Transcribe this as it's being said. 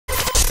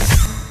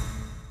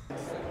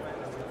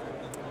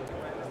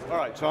All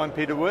right, so I'm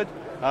Peter Wood.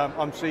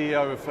 I'm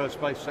CEO of First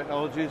Space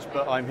Technologies,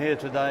 but I'm here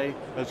today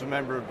as a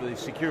member of the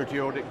Security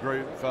Audit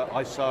Group for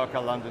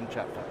ISACA London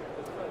chapter.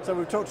 So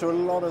we've talked to a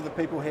lot of the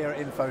people here at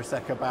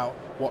Infosec about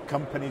what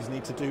companies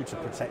need to do to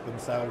protect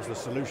themselves, the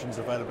solutions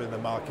available in the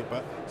market,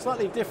 but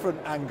slightly different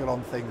angle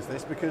on things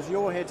this, because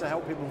you're here to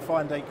help people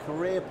find a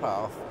career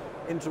path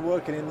into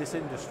working in this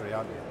industry,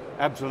 aren't you?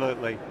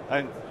 Absolutely,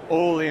 and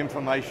all the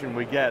information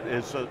we get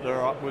is that there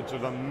are upwards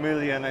of 1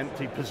 million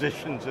empty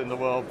positions in the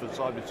world for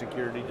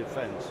cybersecurity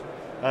defense.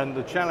 And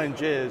the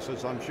challenge is,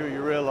 as I'm sure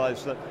you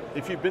realize, that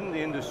if you've been in the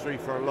industry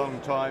for a long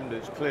time,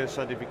 there's clear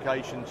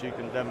certifications you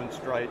can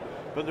demonstrate,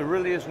 but there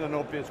really isn't an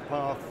obvious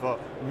path for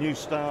new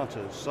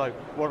starters. So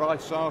what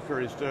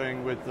ISACA is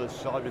doing with the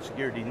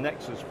Cybersecurity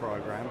Nexus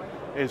program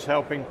is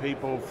helping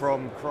people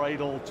from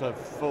cradle to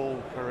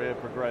full career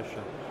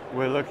progression.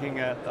 We're looking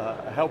at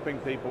helping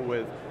people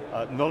with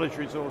knowledge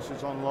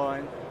resources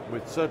online,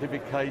 with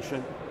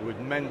certification, with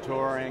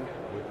mentoring,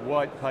 with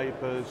white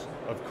papers,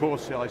 of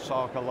course the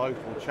ISACA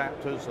local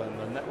chapters and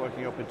the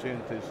networking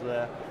opportunities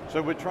there.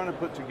 So we're trying to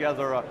put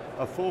together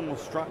a formal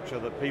structure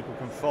that people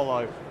can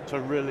follow to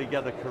really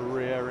get a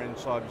career in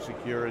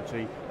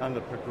cybersecurity and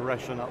the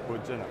progression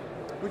upwards in it.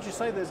 Would you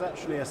say there's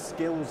actually a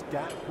skills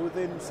gap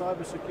within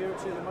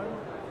cybersecurity at the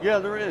moment? Yeah,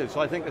 there is.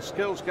 I think a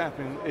skills gap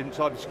in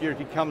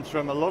cybersecurity comes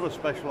from a lot of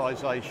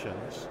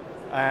specializations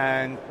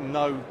and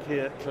no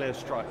clear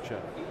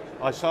structure.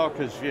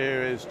 ISACA's view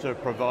is to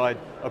provide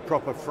a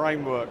proper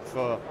framework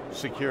for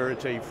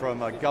security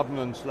from a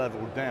governance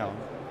level down.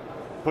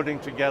 Putting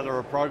together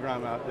a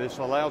program like this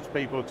allows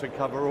people to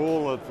cover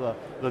all of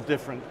the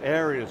different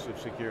areas of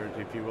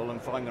security, if you will,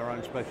 and find their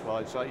own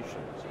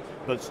specializations,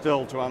 but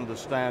still to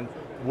understand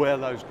where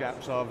those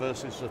gaps are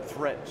versus the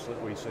threats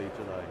that we see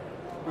today.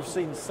 We've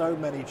seen so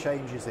many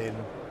changes in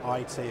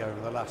IT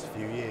over the last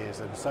few years,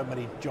 and so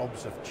many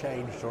jobs have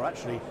changed or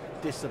actually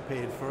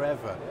disappeared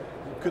forever.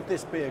 Could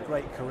this be a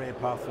great career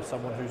path for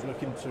someone who's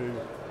looking to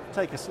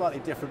take a slightly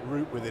different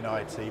route within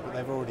IT, but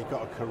they've already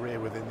got a career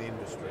within the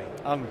industry?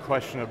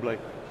 Unquestionably.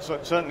 So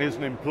certainly as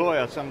an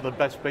employer, some of the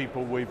best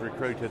people we've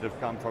recruited have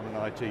come from an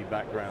IT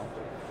background.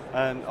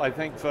 And I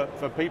think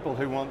for people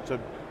who want to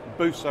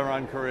boost their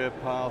own career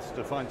paths,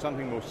 to find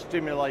something more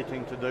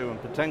stimulating to do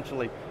and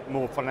potentially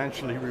more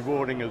financially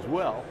rewarding as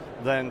well,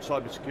 then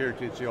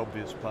cybersecurity is the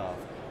obvious path.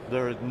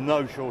 There is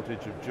no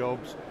shortage of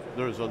jobs.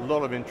 There is a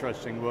lot of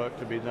interesting work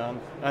to be done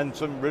and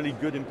some really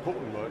good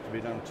important work to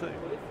be done too.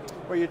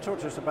 Well, you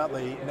talked to us about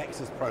the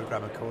Nexus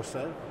program, of course,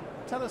 so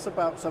tell us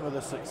about some of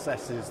the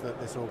successes that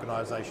this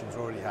organisation's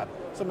already had,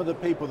 some of the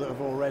people that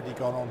have already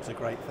gone on to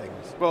great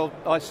things. Well,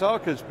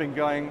 ISACA's been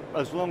going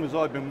as long as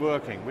I've been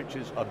working, which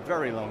is a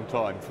very long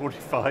time,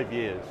 45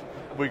 years.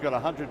 We've got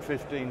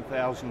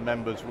 115,000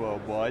 members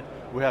worldwide.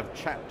 We have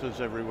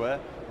chapters everywhere.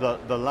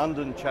 The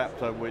London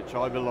chapter, which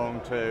I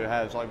belong to,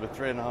 has over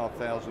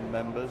 3,500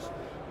 members.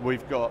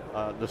 We've got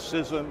the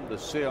CISM, the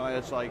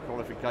CISA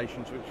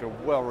qualifications, which are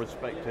well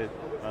respected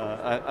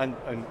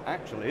and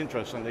actually,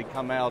 interestingly,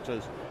 come out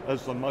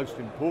as the most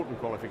important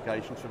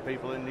qualifications for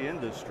people in the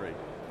industry.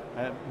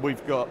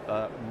 We've got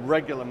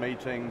regular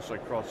meetings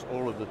across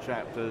all of the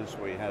chapters.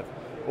 We have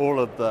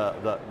all of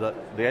the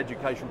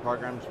education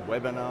programs,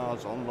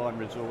 webinars, online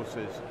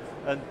resources,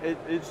 and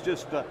it's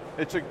just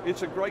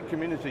it's a great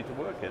community to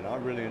work in. I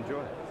really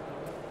enjoy it.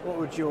 What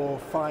would your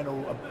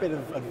final bit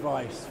of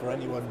advice for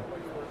anyone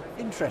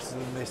interested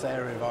in this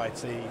area of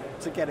IT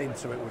to get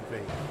into it would be?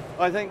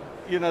 I think,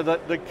 you know,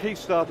 the key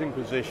starting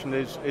position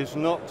is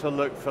not to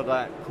look for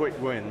that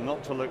quick win,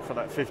 not to look for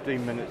that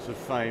 15 minutes of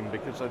fame,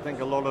 because I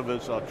think a lot of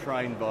us are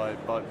trained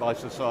by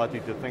society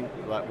to think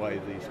that way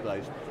these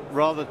days.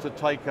 Rather to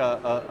take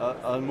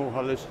a more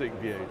holistic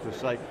view, to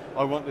say,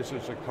 I want this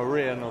as a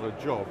career, not a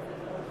job.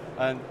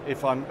 And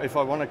if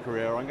I want a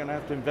career, I'm going to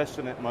have to invest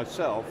in it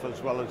myself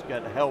as well as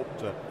get help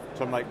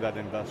to make that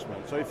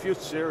investment. So if you're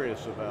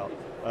serious about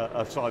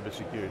a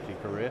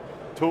cybersecurity career,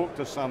 talk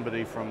to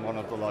somebody from one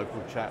of the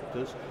local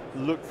chapters,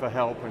 look for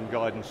help and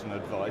guidance and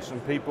advice,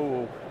 and people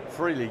will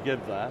freely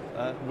give that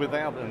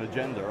without an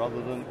agenda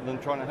other than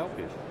trying to help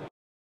you.